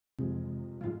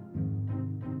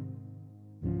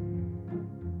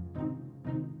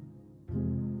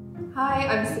Hi,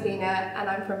 I'm Selina and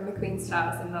I'm from McQueens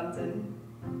Flowers in London.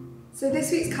 So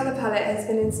this week's colour palette has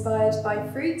been inspired by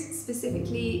fruit,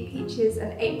 specifically peaches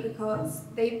and apricots.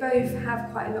 They both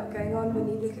have quite a lot going on when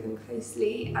you look at them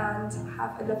closely and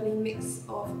have a lovely mix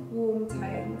of warm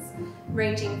tones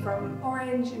ranging from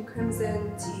orange and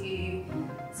crimson to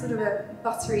sort of a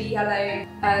buttery yellow,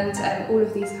 and all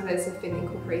of these colours have been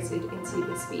incorporated into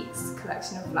this week's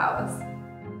collection of flowers.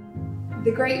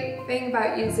 The great thing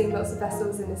about using lots of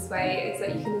vessels in this way is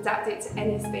that you can adapt it to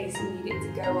any space you need it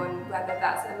to go on, whether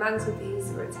that's a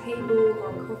mantelpiece or a table or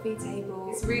a coffee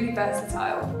table. It's really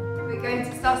versatile. We're going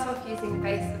to start off using the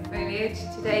base of foliage.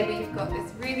 Today we've got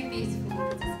this really beautiful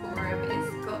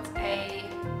Eucalyptus. It's got a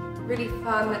really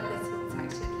fun little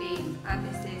textured leaf, and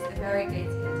this is a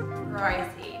variegated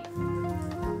variety.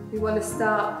 We want to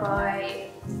start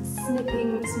by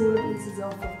snipping smaller pieces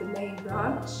off of the main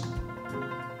branch,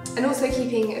 and also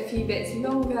keeping a few bits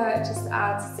longer just to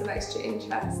add some extra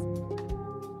interest.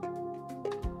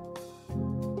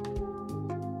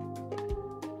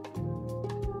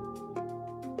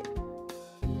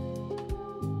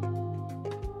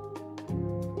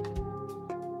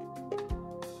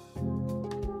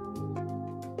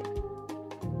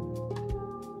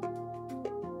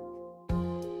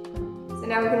 So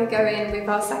now we're going to go in with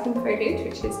our second foliage,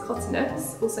 which is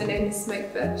cotinus, also known as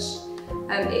smokebush.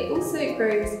 It also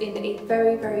grows in a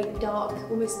very, very dark,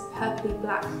 almost purpley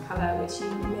black colour, which you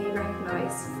may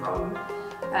recognise from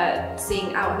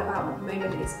seeing out and about at the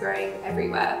moment. It's growing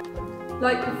everywhere.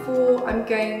 Like before, I'm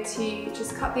going to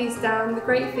just cut these down. The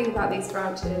great thing about these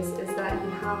branches is that you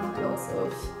have lots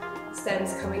of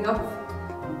stems coming off,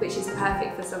 which is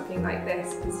perfect for something like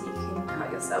this because you can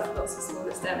cut yourself lots of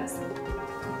smaller stems.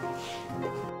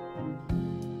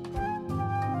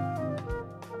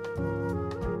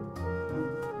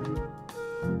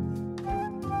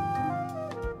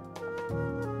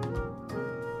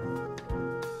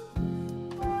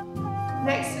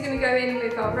 Next we're going to go in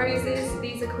with our roses.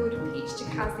 These are called peach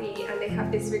jacazzi and they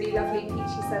have this really lovely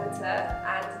peachy centre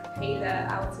and paler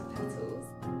outer petals.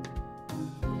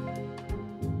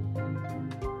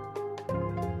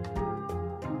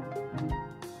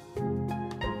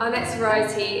 Our next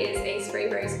variety is a spray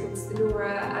rose called Selina,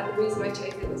 and the reason I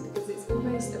chose it was because it's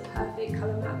almost a perfect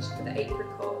colour match for the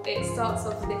apricot. It starts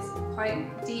off this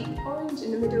quite deep orange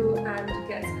in the middle and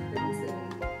gets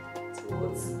crimson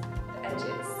towards the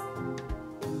edges.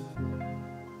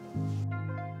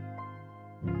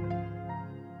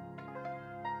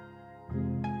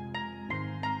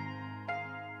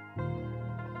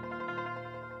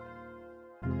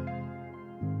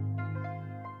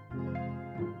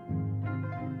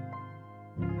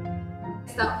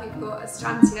 Next up we've got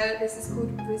Astrantia. This is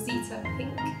called Rosita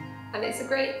Pink, and it's a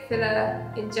great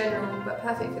filler in general, but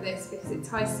perfect for this because it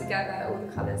ties together all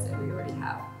the colours that we already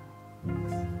have.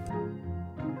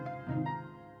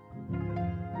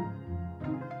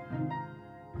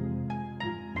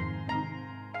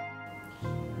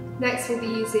 Next we'll be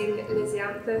using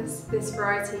Lysianthus. This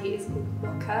variety is called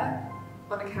Mocha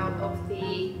on account of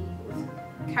the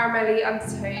caramelly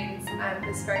undertones and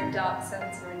this very dark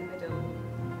centre in the middle.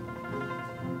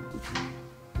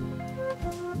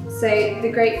 So the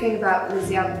great thing about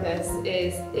Lysianthus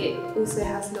is it also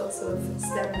has lots of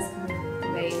stems coming from the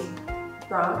main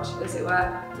branch, as it were,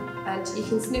 and you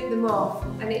can snip them off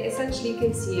and it essentially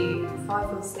gives you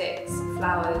 5 or 6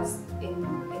 flowers in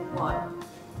one,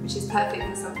 which is perfect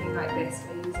for something like this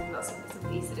where you're using lots of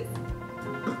little pieces.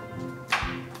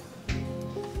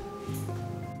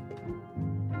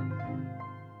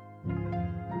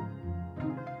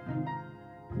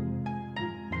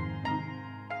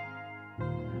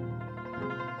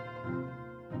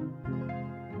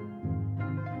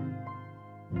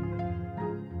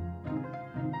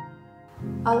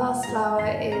 Our last flower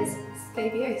is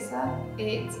Scabiosa.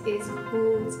 It is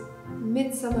called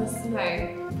Midsummer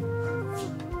Snow.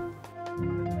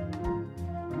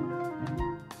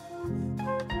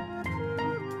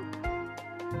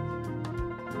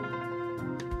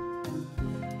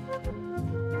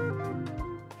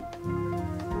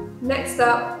 Next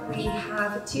up we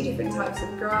have 2 different types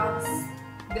of grass.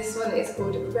 This one is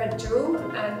called Red Jewel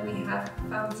and we have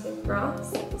fountain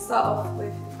grass. We'll start off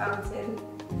with the fountain.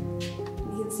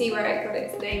 You can see where it got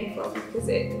its name from because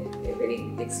it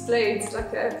really explodes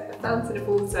like a fountain of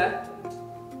water.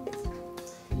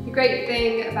 The great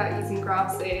thing about using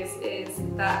grasses is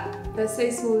that they're so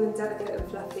small and delicate and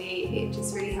fluffy, it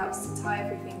just really helps to tie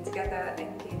everything together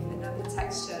and give another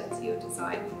texture to your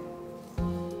design.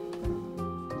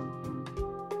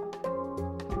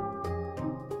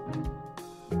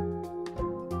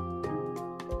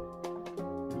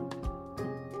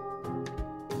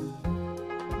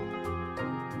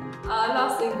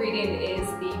 last ingredient is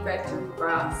the red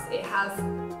grass. It has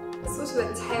sort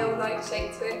of a tail-like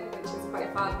shape to it, which is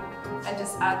quite fun, and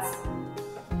just adds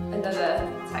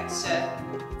another texture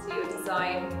to your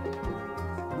design.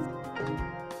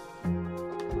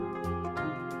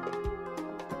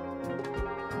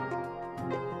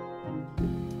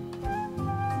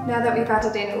 Now that we've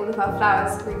added in all of our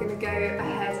flowers, we're going to go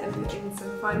ahead and put in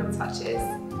some final touches.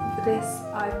 For this,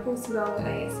 I've brought along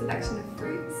a selection of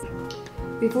fruits.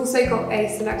 We've also got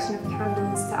a selection of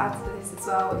candles to add to this as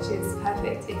well, which is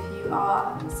perfect if you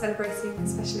are celebrating a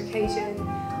special occasion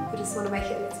or just want to make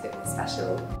it a little bit more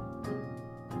special.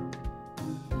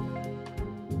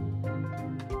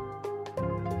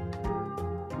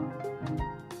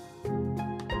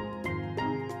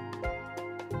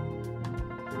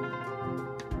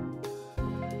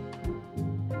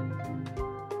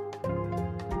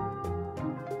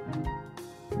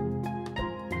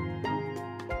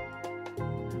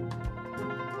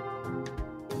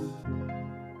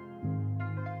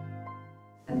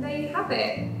 And there you have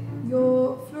it.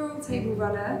 Your floral table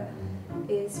runner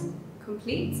is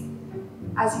complete.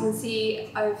 As you can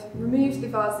see, I've removed the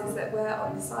vases that were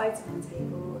on the sides of the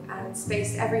table and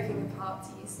spaced everything apart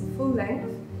to use the full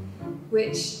length,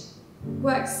 which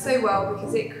works so well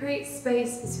because it creates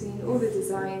space between all the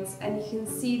designs and you can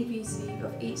see the beauty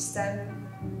of each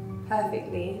stem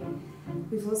perfectly.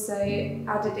 We've also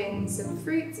added in some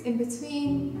fruit in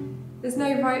between. There's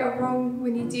no right or wrong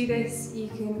when you do this. You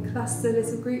can cluster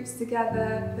little groups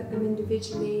together, put them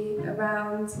individually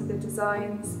around the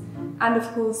designs, and of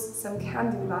course some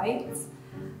candlelight.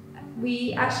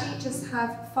 We actually just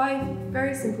have 5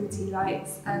 very simple tea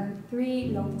lights and 3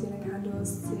 long dinner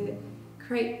candles to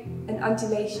create an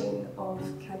undulation of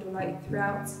candlelight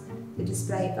throughout the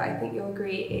display, but I think you'll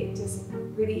agree it just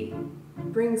really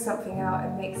brings something out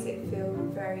and makes it feel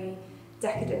very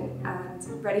decadent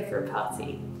and ready for a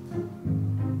party.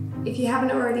 If you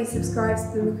haven't already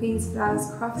subscribed to the McQueens Flowers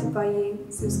Crafted by You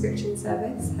subscription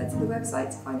service, head to the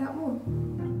website to find out more.